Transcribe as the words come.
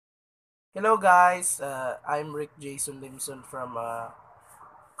Hello guys, I'm Rick Jason Limson from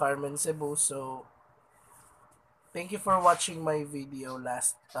Carmen, Cebu. So thank you for watching my video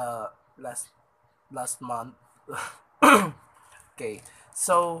last last month. Okay,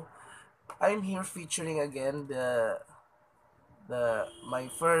 so I'm here featuring again the my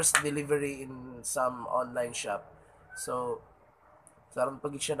first delivery in some online shop. So karon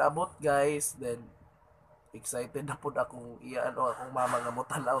pag siya naabot guys, then excited na pud akong iyaan o akong mama nga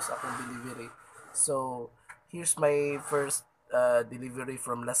motanaw sa akong delivery. So, here's my first delivery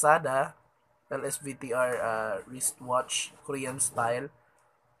from Lazada, LSVTR wristwatch, Korean style.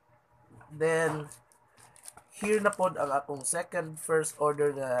 Then, here na pod ang akong second first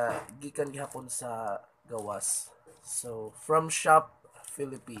order nga gikan gihapon sa gawas. So, from Shoppe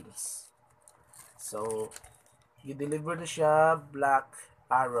Philippines. So, gi-deliver na siya Black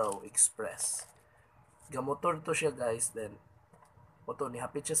Arrow Express. Gamotor to siya guys, then moto ni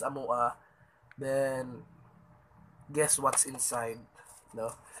hapit siya sa amoa, then guess what's inside,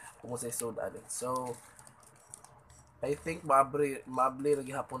 no? Kung sa isod alin. So I think mabli ra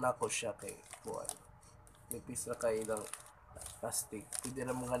gihapon ako siya kay buwan. Nipis ra kay lang plastic. Hindi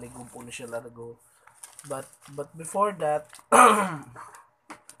na mga nigumpo na siya largo. But before that,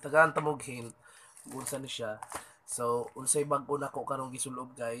 tagaan tamog hint unsa ni siya. So unsay bag-o nako karong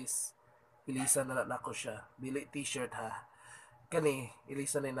gisulob guys. Ilisan na nako siya. Dili t-shirt ha. Kani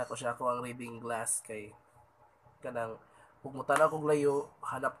ilisan na nako siya ako ang reading glass kay kanang kung mutana kong layo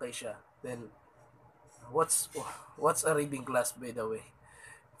hanap kay siya. Then what's a reading glass by the way?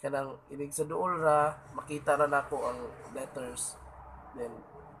 Kanang inig sa duol ra makita ra nako ang letters. Then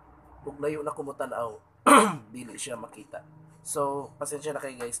kung layo na kumutanaw dili siya makita. So pasensya na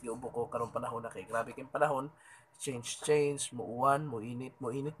kay guys, giubo ko karong panahon na kay grabe kay panahon, change muuwan, mo init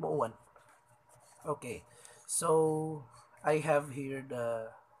muuwan. Okay, so I have here the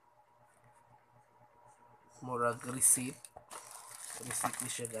murag receipt ni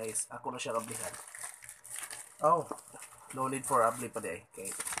siya guys. Ako na siya kablihan. Oh, no need for abli pa di. Okay,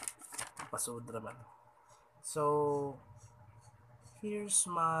 pasud naman. So here's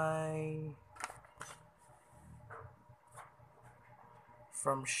my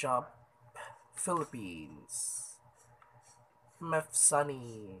from Shop Philippines,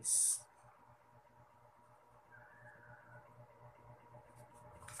 MFSunnies.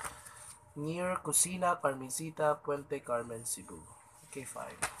 Near Cusina, Carmencita, Puente Carmen, Cebu. Okay,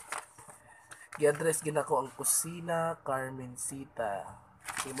 fine. Gi-address gina ko ang Cusina, Carmencita.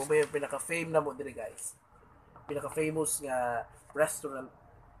 Yung mo ba yung pinaka-fame na mo dire guys? Pinaka-famous nga restaurant.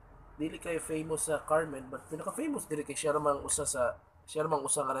 Dili kayo famous sa Carmen, but pinaka-famous dire kay siya ramang usa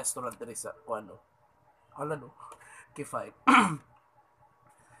nga restaurant dire sa kuano. Hala no. Okay, fine.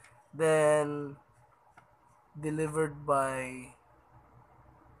 Then delivered by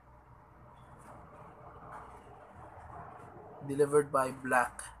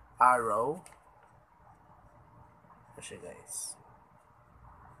Black Arrow. Kasi guys.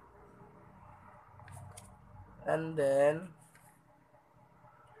 And then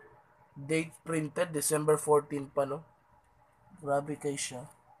date printed December 14 pa no. Grabe kay siya.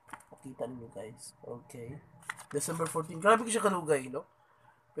 Makita niyo guys. Okay. December 14. Grabe kay siya kalugay no.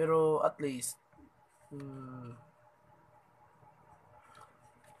 Pero at least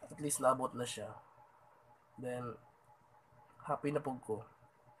naabot na siya. Then happy na pug ko.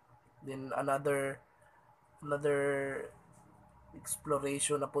 Then another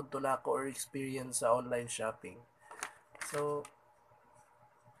exploration na punto na ako or experience sa online shopping. So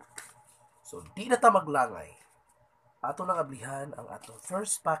di na ta maglangay. Ato nang ablihan ang atong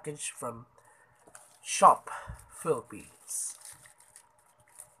first package from Shoppe Philippines.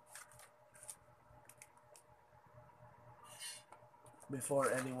 Before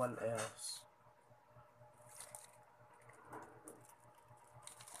anyone else.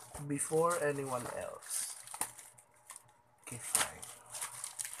 Okay, fine.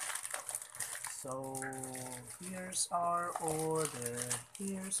 So, here's our order.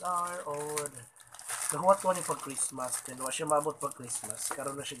 Nahuwat ko ni pag Christmas. Then, wa siya mabot pag Christmas.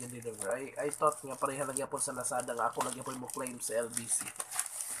 Karoon na siya deliver. I thought nga pareha lagi po sa Lazada nga ako lagi po mo claim sa LBC.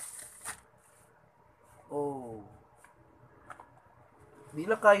 Oh. Di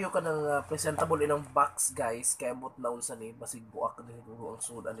lang kayo ka ng presentable inang box guys. Kaya mot na unsa ni. Basig buak na ang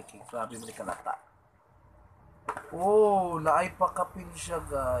sudan ni King. Grabe mo ni kalata. Oh, naay pakapin siya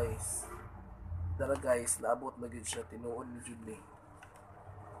guys. Dara guys, naabot na gud siya. Tinuod ni jud ni.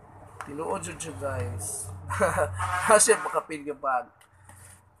 Tinuod jud siya guys. Nasa pakapin nga bag.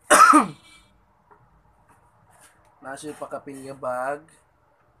 Nasa pakapin nga bag.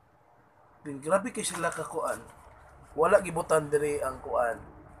 Din grabe kay sila ka kuan. Wala gibutan diri ang kuan.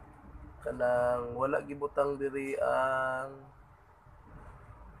 kanang wala gibutang diri ang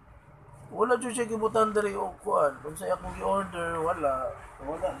wala jud siya gibutang diri og kuan unsay akong gi-order wala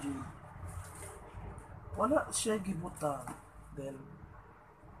jud wala siya gibutang. Then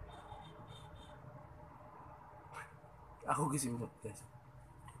ako gisimot guys.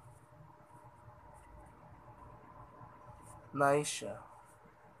 Nice siya.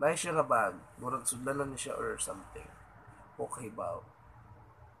 Nice siya nga bag. Murag sudlanan ni siya or something. Okay ba?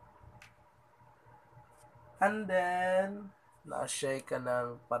 And then, na-share ka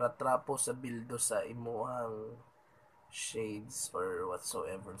ng para trapo sa bildo sa imuhang shades or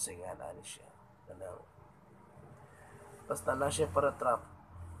whatsoever sa nga na siya. Kanang, basta na siya para trap.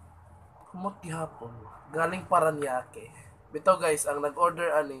 Kumot gihapon. Galing Paranaque. Bitaw guys, ang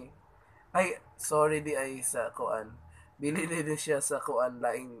nag-order ani, ay, sorry di ay sa kuan. Dili din siya sa kuan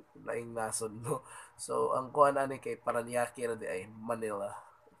laing nasod no. So ang kuan ani kay Paranaque ra di ay Manila.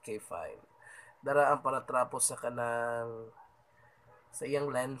 Okay, fine. Dara ang para trapo sa kanang sa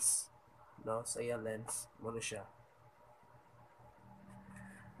iyang lens, no? Sa iyang lens mo siya.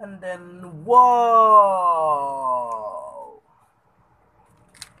 And then wow.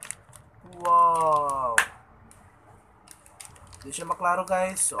 Wow. Di siya maklaro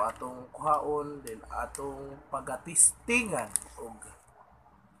guys. So atong kuhaon din atong pagatistingan og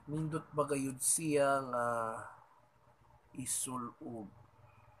nindot bagayud siya nga isulub.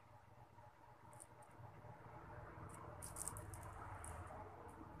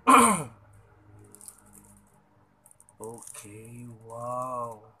 Okay,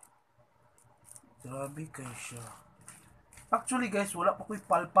 wow. Grabe kay siya. Actually guys, wala pa ko'y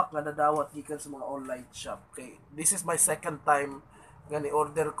palpak nga nadawat gikan sa mga online shop. Okay, this is my second time nga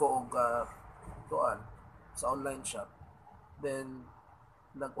ni-order ko og kuan sa online shop. Then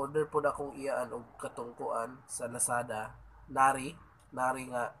nag-order po na akong iyaan og katong kuan sa Lazada. Nari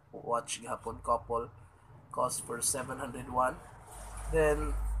nga watch gihapon couple cost for 701.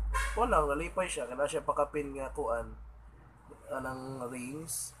 Then wala nalipay siya kana siya pakapin nga kuan anang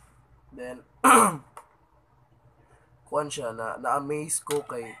rings. Then kuan siya na-amaze ko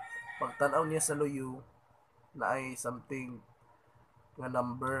kay pagtanaw niya sa luyo na ay something nga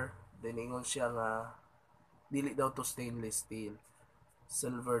number, then ingon siya nga dili daw to stainless steel,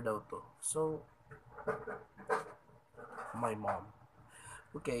 silver daw to. So my mom,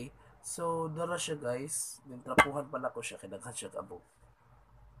 okay, so dara siya guys. Then trapuhan pa na ko siya kay daghan siya kabog.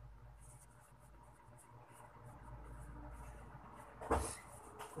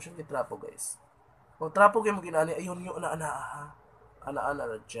 Ko siya gitrapo guys. Kung trapo kayo mo ginani, ayun yung ana-ana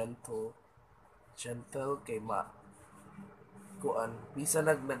na gentle kay ma kuan bisa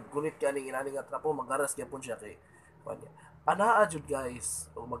naggunit ka ning inani nga trapo magaras gyapon siya kay kanya anaa jud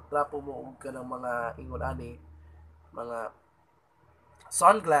guys. O magtrapo mo og kanang mga ingon ani mga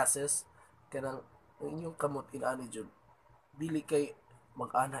sunglasses kanang inyong kamot inani jud dili kay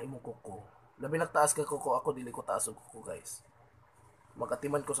mag-ana imong kuko. Labi nagtaas ka kuko, ako dili ko taas og kuko guys.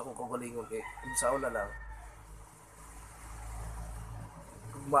 Magatiman ko sa akong kagalingon kay unsaon na lang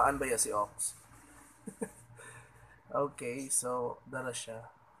gugmaan ba ya si Ox. Okay, so dara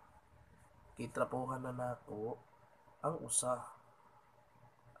siya kitrapuhan na nako ang usa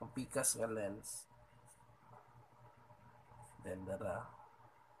ang pikas nga lens. Then dara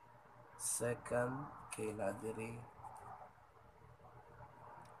second kay na diri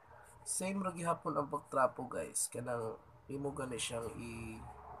same ra gihapon ang pagtrapo guys. Kanang imo gani siyang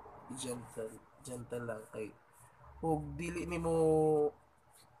gentle lang kay ug dili nimo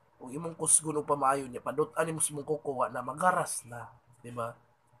ug imong kusgon og pamaayo niya padut-an nimo sa mong kukuha na magaras na, di ba?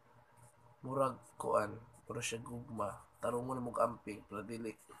 Murag kuan, pero siya gugma, tarungon mo amping, pero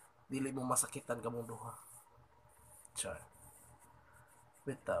dili mo masakitan kamong duha. Char.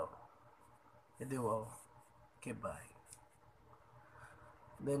 Bitaw. Edi wow. Okay, bye.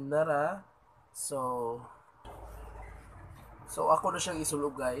 Then nara, so ako na siyang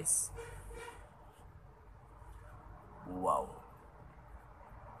isulog guys. Wow.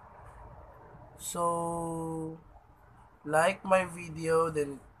 So like my video,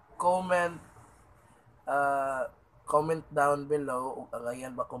 then comment down below ug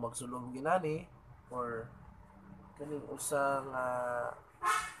angayan ba ko magsulog ginani or kaning usang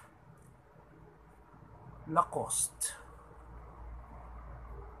Lacoste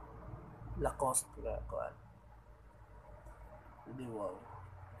nga kuan. Di wow.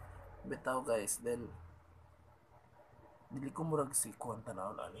 Bitaw guys, then dili ko murag si kuan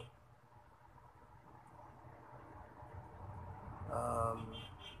tanawon ani.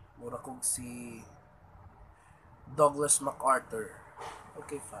 Murag kog si Douglas MacArthur.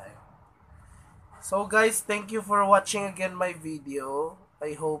 Okay, fine. So guys, thank you for watching again my video.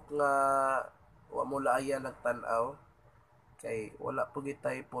 I hope nga wa mo laaya nagtan-aw kay wala po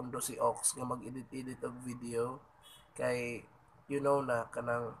gitay pondo si Ox nga mag-edit og video kay you know na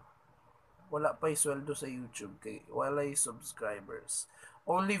kanang wala pa'y sweldo sa YouTube kay walay subscribers,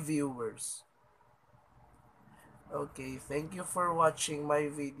 only viewers. Okay, thank you for watching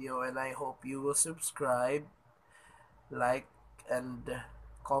my video and I hope you will subscribe, like, and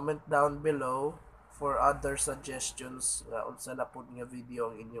comment down below for other suggestions nga unsa na pud nga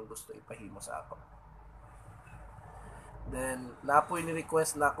video ang inyong gusto ipahimo sa ako. Then napoy ni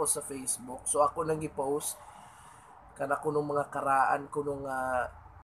request na ako sa Facebook, so ako nang i-post kana kuno mga karaan kuno nga